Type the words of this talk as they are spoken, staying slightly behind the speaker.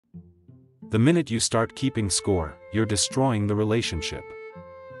The minute you start keeping score, you're destroying the relationship.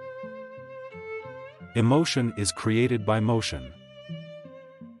 Emotion is created by motion.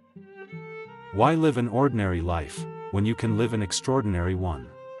 Why live an ordinary life, when you can live an extraordinary one?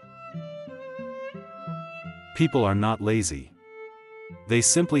 People are not lazy. They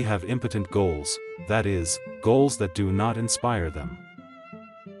simply have impotent goals, that is, goals that do not inspire them.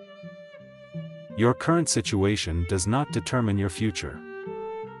 Your current situation does not determine your future.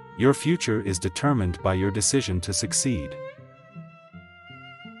 Your future is determined by your decision to succeed.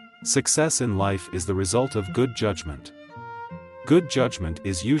 Success in life is the result of good judgment. Good judgment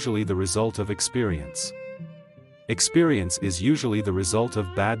is usually the result of experience. Experience is usually the result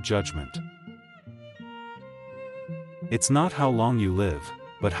of bad judgment. It's not how long you live,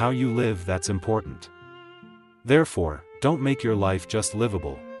 but how you live that's important. Therefore, don't make your life just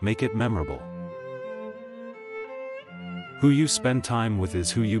livable, make it memorable. Who you spend time with is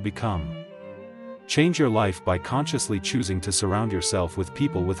who you become. Change your life by consciously choosing to surround yourself with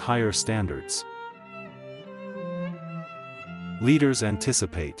people with higher standards. Leaders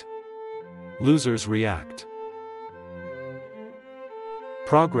anticipate. Losers react.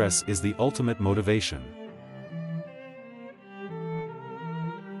 Progress is the ultimate motivation.